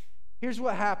 Here's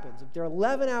what happens. If they're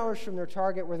 11 hours from their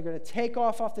target where they're going to take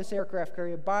off this aircraft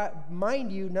carrier,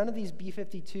 mind you, none of these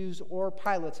B-52s or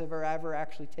pilots have ever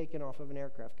actually taken off of an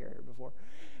aircraft carrier before.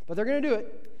 But they're going to do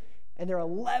it, and they're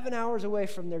 11 hours away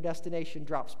from their destination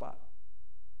drop spot.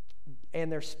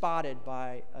 And they're spotted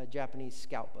by a Japanese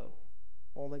scout boat.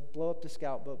 Well, they blow up the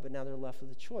scout boat, but now they're left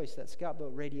with a choice. That scout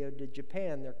boat radioed to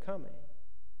Japan, they're coming.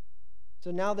 So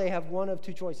now they have one of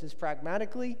two choices.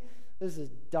 Pragmatically, this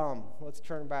is dumb. Let's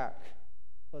turn back.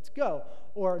 Let's go.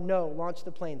 Or no, launch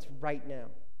the planes right now.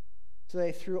 So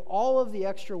they threw all of the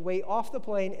extra weight off the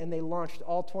plane, and they launched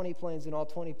all 20 planes, and all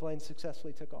 20 planes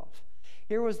successfully took off.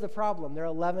 Here was the problem. They're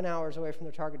 11 hours away from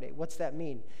their target date. What's that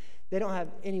mean? They don't have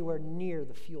anywhere near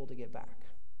the fuel to get back.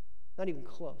 Not even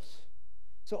close.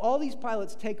 So all these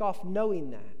pilots take off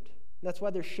knowing that. That's why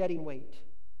they're shedding weight.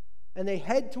 And they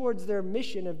head towards their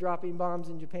mission of dropping bombs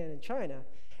in Japan and China.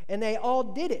 And they all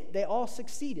did it. They all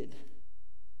succeeded.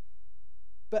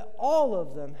 But all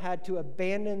of them had to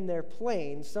abandon their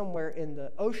planes somewhere in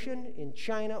the ocean, in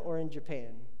China, or in Japan.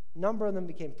 A number of them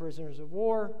became prisoners of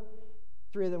war.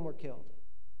 3 of them were killed.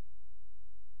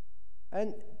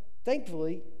 And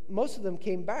thankfully, most of them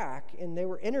came back, and they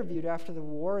were interviewed after the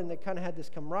war, and they kind of had this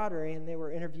camaraderie, and they were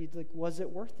interviewed like, was it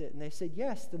worth it? And they said,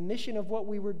 yes, the mission of what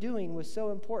we were doing was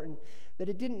so important that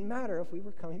it didn't matter if we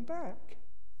were coming back.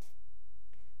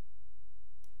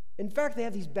 In fact, they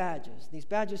have these badges. These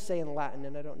badges say in Latin,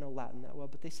 and I don't know Latin that well,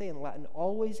 but they say in Latin,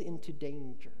 always into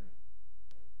danger.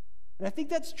 And I think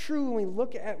that's true when we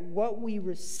look at what we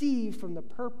receive from the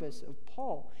purpose of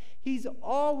Paul. He's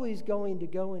always going to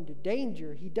go into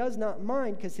danger. He does not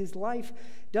mind because his life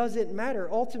doesn't matter.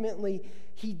 Ultimately,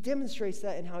 he demonstrates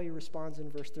that in how he responds in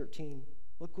verse 13.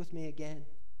 Look with me again.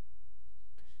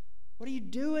 What are you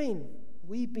doing?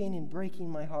 Weeping and breaking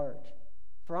my heart.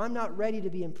 For I'm not ready to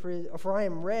be in prison, for I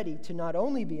am ready to not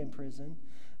only be in prison,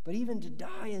 but even to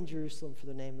die in Jerusalem for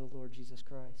the name of the Lord Jesus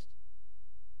Christ.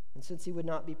 And since he would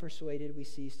not be persuaded, we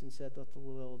ceased and said, let the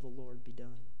will of the Lord be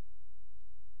done.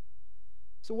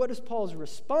 So what is Paul's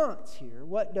response here?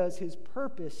 What does his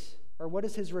purpose, or what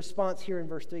does his response here in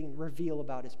verse 3 reveal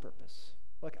about his purpose?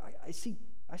 Look, I see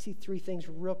three things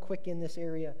real quick in this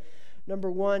area. Number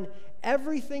one,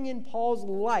 everything in Paul's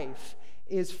life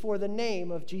is for the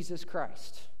name of Jesus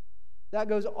Christ. That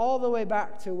goes all the way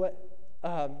back to what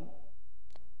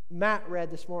Matt read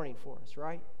this morning for us,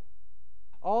 right?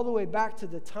 All the way back to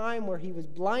the time where he was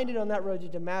blinded on that road to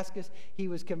Damascus. He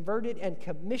was converted and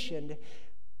commissioned.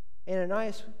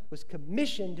 Ananias was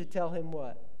commissioned to tell him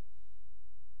what?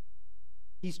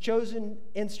 He's chosen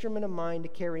instrument of mine to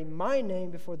carry my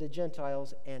name before the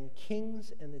Gentiles and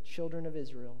kings and the children of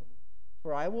Israel.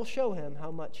 For I will show him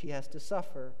how much he has to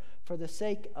suffer for the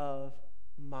sake of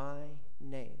my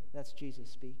name. That's Jesus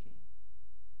speaking.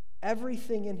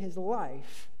 Everything in his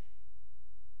life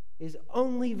is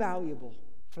only valuable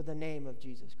for the name of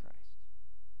Jesus Christ.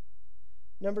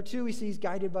 Number two, we see he's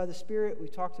guided by the Spirit. We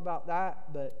talked about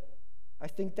that, but I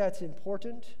think that's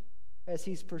important as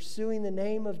he's pursuing the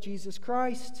name of Jesus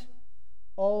Christ.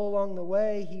 All along the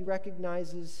way, he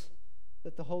recognizes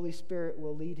that the Holy Spirit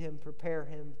will lead him, prepare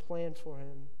him, plan for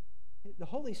him. The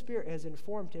Holy Spirit has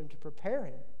informed him to prepare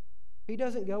him. He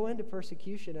doesn't go into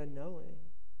persecution unknowing.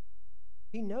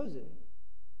 He knows it.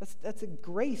 That's a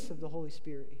grace of the Holy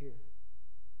Spirit here.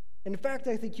 And in fact,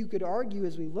 I think you could argue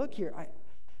as we look here, I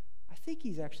think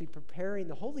he's actually preparing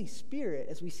the Holy Spirit,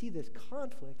 as we see this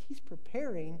conflict, he's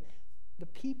preparing the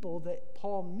people that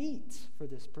Paul meets for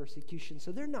this persecution,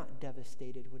 so they're not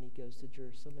devastated when he goes to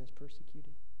Jerusalem as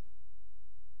persecuted.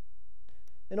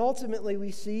 And ultimately,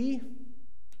 we see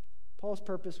Paul's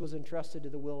purpose was entrusted to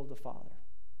the will of the Father.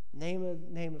 Name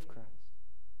of Christ.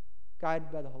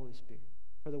 Guided by the Holy Spirit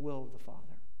for the will of the Father.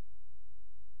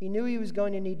 He knew he was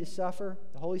going to need to suffer.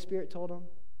 The Holy Spirit told him,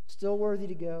 still worthy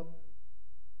to go.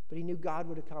 But he knew God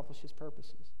would accomplish his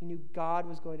purposes. He knew God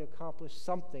was going to accomplish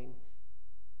something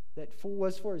that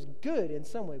was for his good in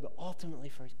some way, but ultimately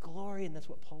for his glory, and that's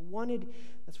what Paul wanted.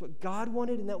 That's what God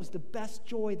wanted, and that was the best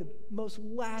joy, the most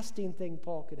lasting thing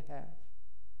Paul could have.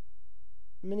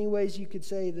 In many ways, you could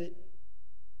say that,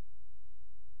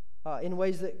 in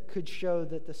ways that could show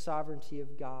that the sovereignty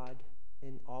of God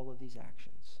in all of these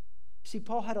actions. You see,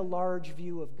 Paul had a large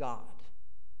view of God.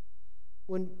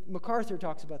 When MacArthur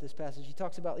talks about this passage, he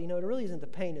talks about, it really isn't the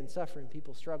pain and suffering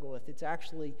people struggle with. It's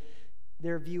actually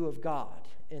their view of God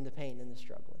and the pain and the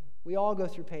struggling. We all go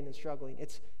through pain and struggling.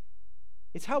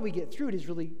 It's how we get through it is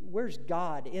really, where's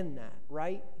God in that,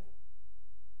 right?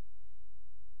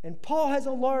 And Paul has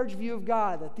a large view of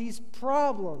God, that these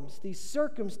problems, these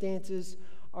circumstances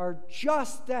are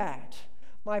just that.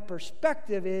 My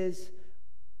perspective is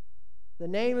the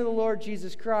name of the Lord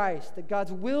Jesus Christ, that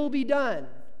God's will be done.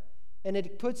 And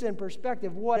it puts in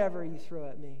perspective whatever you throw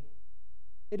at me.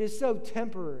 It is so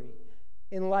temporary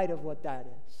in light of what that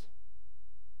is.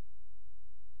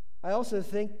 I also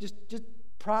think, just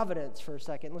providence for a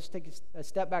second. Let's take a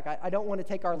step back. I don't want to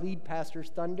take our lead pastor's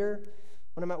thunder.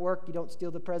 When I'm at work, you don't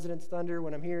steal the president's thunder.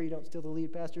 When I'm here, you don't steal the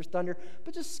lead pastor's thunder.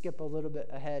 But just skip a little bit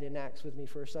ahead in Acts with me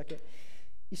for a second.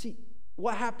 You see,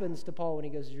 what happens to Paul when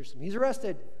he goes to Jerusalem? He's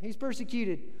arrested. He's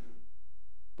persecuted.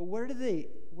 But where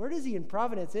does he in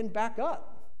Providence end back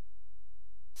up?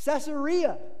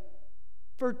 Caesarea.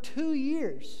 For 2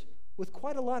 years. With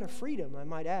quite a lot of freedom, I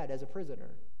might add, as a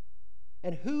prisoner.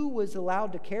 And who was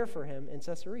allowed to care for him in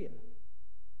Caesarea?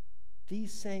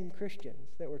 These same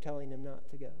Christians that were telling him not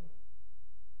to go.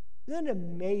 Isn't that an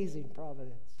amazing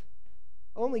providence?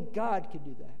 Only God could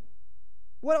do that.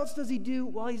 What else does he do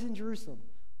while he's in Jerusalem?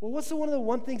 Well, what's one of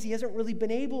the things he hasn't really been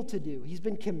able to do? He's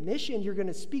been commissioned. You're going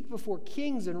to speak before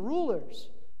kings and rulers.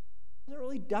 He hasn't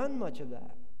really done much of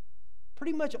that.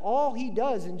 Pretty much all he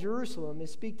does in Jerusalem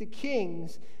is speak to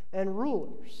kings and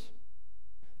rulers.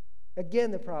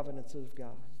 Again, the providence of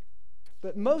God.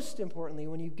 But most importantly,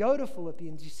 when you go to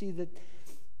Philippians, you see that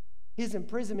his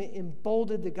imprisonment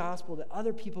emboldened the gospel, that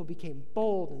other people became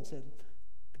bold and said,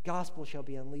 the gospel shall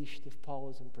be unleashed if Paul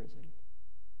is in prison.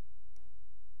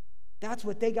 That's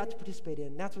what they got to participate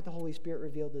in. That's what the Holy Spirit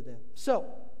revealed to them. So,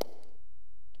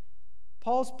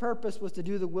 Paul's purpose was to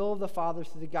do the will of the Father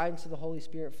through the guidance of the Holy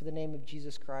Spirit for the name of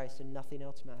Jesus Christ, and nothing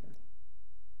else mattered.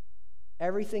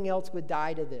 Everything else would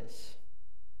die to this.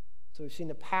 So we've seen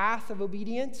the path of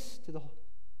obedience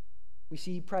we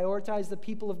see he prioritized the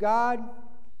people of God.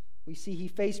 We see he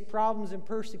faced problems and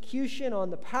persecution on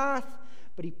the path,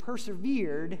 but he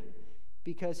persevered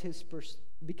because his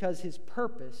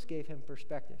purpose gave him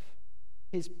perspective.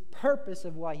 His purpose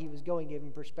of why he was going gave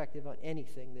him perspective on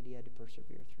anything that he had to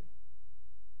persevere through.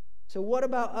 So what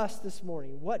about us this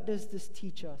morning? What does this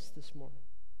teach us this morning?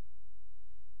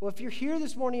 Well, if you're here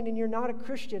this morning and you're not a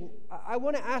Christian, I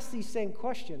want to ask these same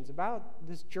questions about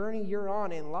this journey you're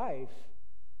on in life.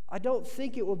 I don't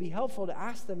think it will be helpful to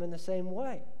ask them in the same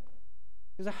way.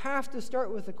 Because I have to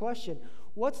start with the question,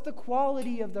 what's the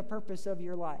quality of the purpose of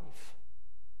your life?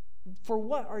 For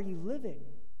what are you living?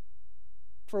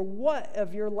 For what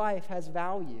of your life has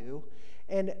value?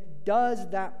 And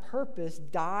does that purpose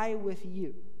die with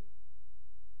you?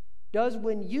 Does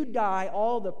when you die,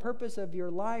 all the purpose of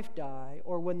your life die,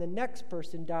 or when the next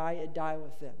person die, it die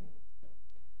with them?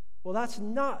 Well, that's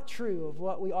not true of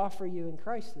what we offer you in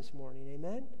Christ this morning.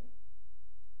 Amen?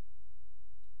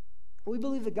 We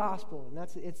believe the gospel, and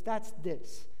that's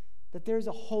this, that there's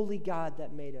a holy God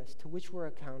that made us, to which we're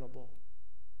accountable.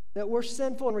 That we're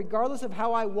sinful, and regardless of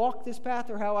how I walk this path,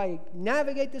 or how I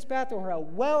navigate this path, or how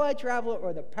well I travel it,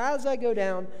 or the paths I go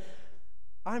down,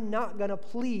 I'm not going to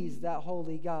please that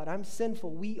holy God. I'm sinful.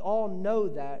 We all know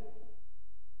that.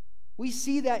 We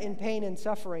see that in pain and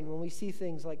suffering when we see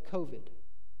things like COVID.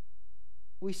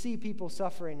 We see people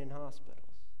suffering in hospitals.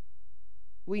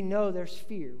 We know there's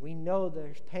fear. We know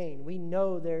there's pain. We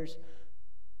know there's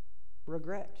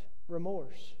regret,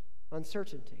 remorse,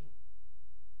 uncertainty.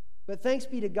 But thanks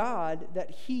be to God that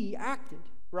He acted,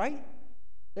 right?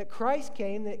 That Christ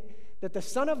came, that the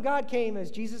Son of God came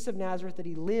as Jesus of Nazareth, that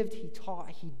He lived, He taught,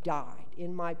 He died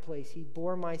in my place. He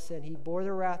bore my sin. He bore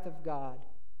the wrath of God.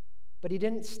 But He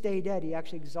didn't stay dead. He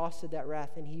actually exhausted that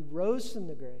wrath, and He rose from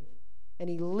the grave. And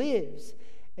He lives,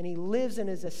 and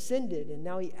is ascended, and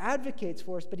now He advocates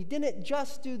for us. But He didn't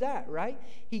just do that, right?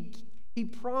 He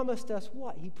promised us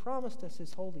what? He promised us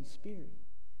His Holy Spirit.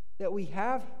 That we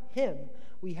have Him,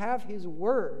 we have His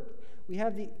Word, we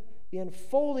have the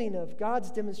unfolding of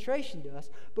God's demonstration to us,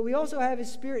 but we also have His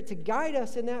Spirit to guide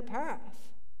us in that path.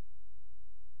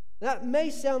 That may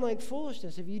sound like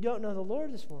foolishness if you don't know the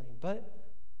Lord this morning, but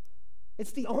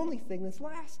it's the only thing that's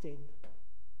lasting.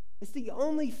 It's the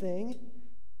only thing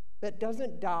that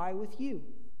doesn't die with you.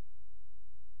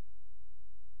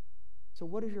 So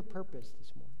what is your purpose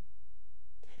this morning?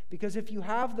 Because if you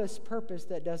have this purpose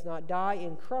that does not die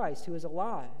in Christ, who is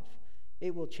alive,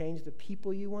 it will change the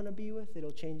people you want to be with.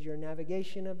 It'll change your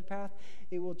navigation of the path.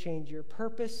 It will change your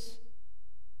purpose.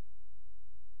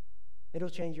 It'll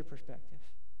change your perspective.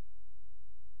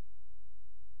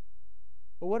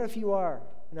 But what if you are,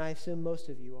 and I assume most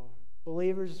of you are,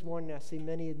 believers this morning? I see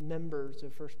many members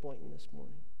of First Point this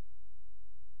morning.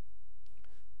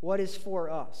 What is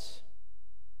for us?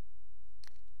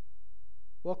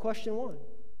 Well, question one.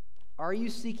 Are you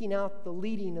seeking out the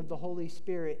leading of the Holy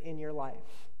Spirit in your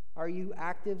life? Are you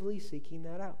actively seeking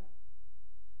that out?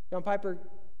 John Piper,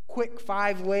 quick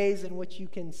 5 ways in which you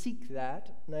can seek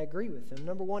that, and I agree with him.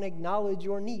 Number 1, acknowledge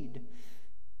your need.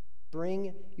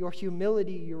 Bring your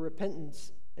humility, your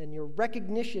repentance, and your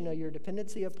recognition of your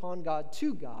dependency upon God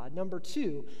to God. Number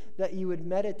 2, that you would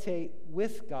meditate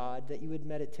with God, that you would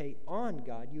meditate on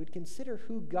God. You would consider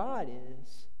who God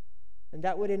is, and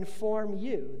that would inform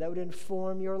you. That would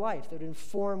inform your life. That would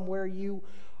inform where you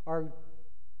are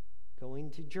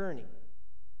going to journey.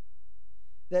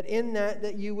 That in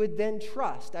that you would then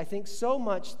trust. I think so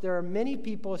much there are many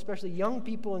people, especially young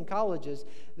people in colleges,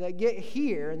 that get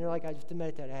here and they're like, I have to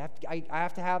meditate. I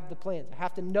have to have the plans. I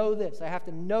have to know this. I have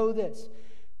to know this.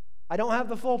 I don't have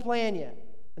the full plan yet.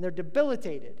 And they're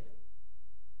debilitated.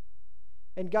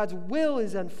 And God's will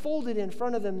is unfolded in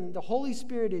front of them. The Holy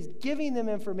Spirit is giving them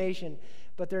information,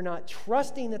 but they're not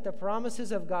trusting that the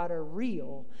promises of God are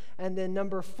real. And then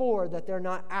number 4, that they're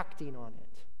not acting on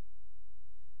it.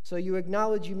 So you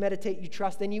acknowledge, you meditate, you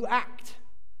trust, then you act.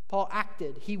 Paul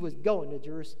acted. He was going to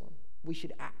Jerusalem. We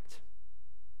should act.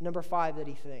 Number 5, that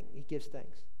he gives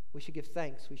thanks. We should give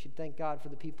thanks. We should thank God for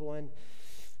the people in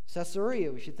Caesarea.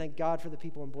 We should thank God for the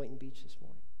people in Boynton Beach this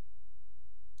morning.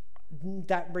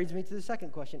 That brings me to the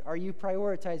second question. Are you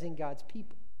prioritizing God's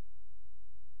people?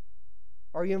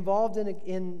 Are you involved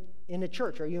in a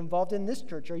church? Are you involved in this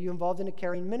church? Are you involved in a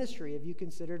caring ministry? Have you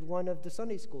considered one of the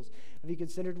Sunday schools? Have you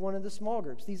considered one of the small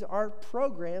groups? These are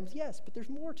programs, yes, but there's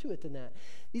more to it than that.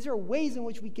 These are ways in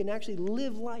which we can actually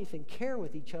live life and care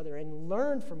with each other and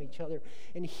learn from each other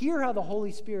and hear how the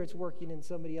Holy Spirit's working in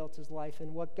somebody else's life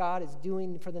and what God is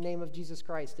doing for the name of Jesus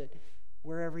Christ at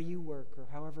wherever you work or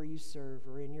however you serve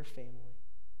or in your family.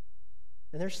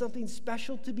 And there's something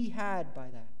special to be had by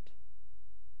that.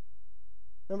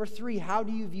 Number 3, how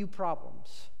do you view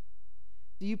problems?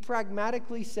 Do you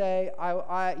pragmatically say,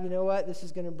 you know what, this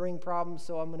is going to bring problems,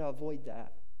 so I'm going to avoid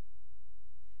that?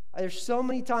 There's so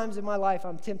many times in my life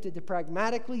I'm tempted to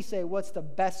pragmatically say, what's the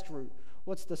best route?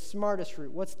 What's the smartest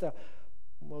route? What's the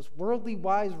most worldly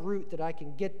wise route that I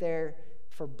can get there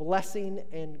for blessing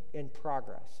and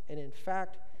progress? And in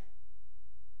fact,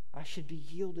 I should be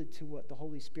yielded to what the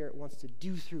Holy Spirit wants to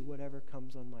do through whatever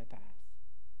comes on my path.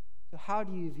 So how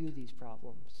do you view these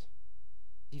problems?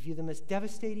 Do you view them as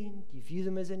devastating? Do you view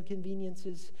them as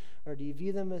inconveniences? Or do you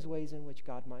view them as ways in which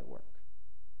God might work?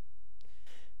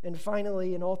 And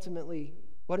finally and ultimately,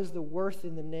 what is the worth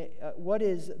of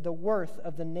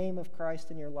the name of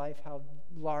Christ in your life? How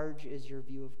large is your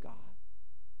view of God?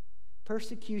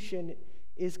 Persecution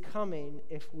is coming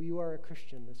if you are a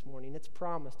Christian this morning. It's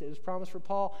promised. It was promised for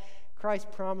Paul.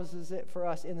 Christ promises it for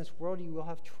us. In this world you will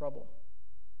have trouble.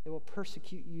 They will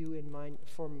persecute you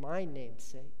for my name's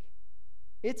sake.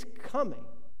 It's coming.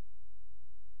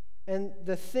 And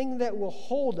the thing that will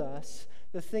hold us,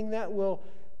 the thing that will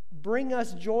bring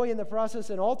us joy in the process,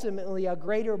 and ultimately a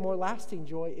greater, more lasting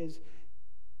joy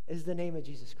is the name of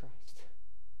Jesus Christ.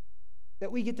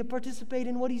 That we get to participate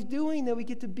in what he's doing, that we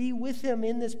get to be with him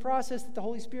in this process that the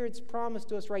Holy Spirit's promised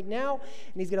to us right now,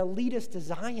 and he's going to lead us to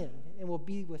Zion, and we'll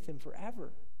be with him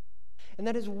forever. And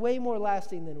that is way more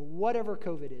lasting than whatever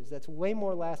COVID is. That's way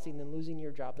more lasting than losing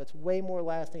your job. That's way more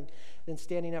lasting than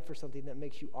standing up for something that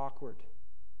makes you awkward.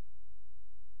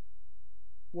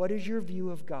 What is your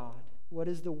view of God? What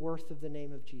is the worth of the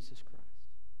name of Jesus Christ?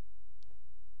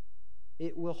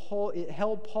 It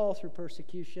held Paul through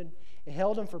persecution. It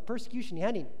held him for persecution he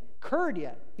hadn't incurred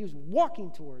yet. He was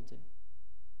walking towards it.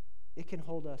 It can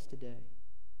hold us today.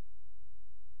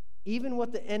 Even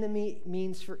what the enemy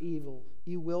means for evil,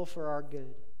 you will for our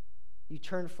good. You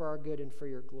turn for our good and for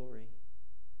your glory.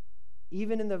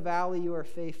 Even in the valley you are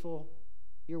faithful.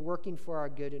 You're working for our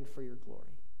good and for your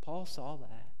glory. Paul saw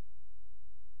that.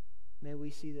 May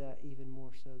we see that even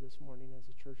more so this morning as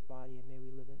a church body, and may we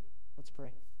live it. Let's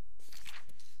pray.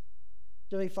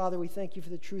 Heavenly Father, we thank you for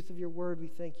the truth of your word. We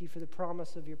thank you for the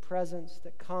promise of your presence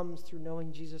that comes through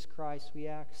knowing Jesus Christ. We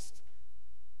ask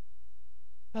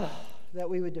that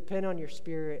we would depend on your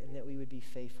Spirit, and that we would be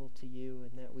faithful to you,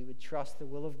 and that we would trust the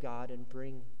will of God and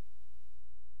bring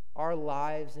our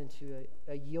lives into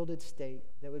a yielded state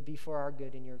that would be for our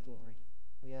good and your glory.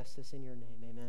 We ask this in your name. Amen.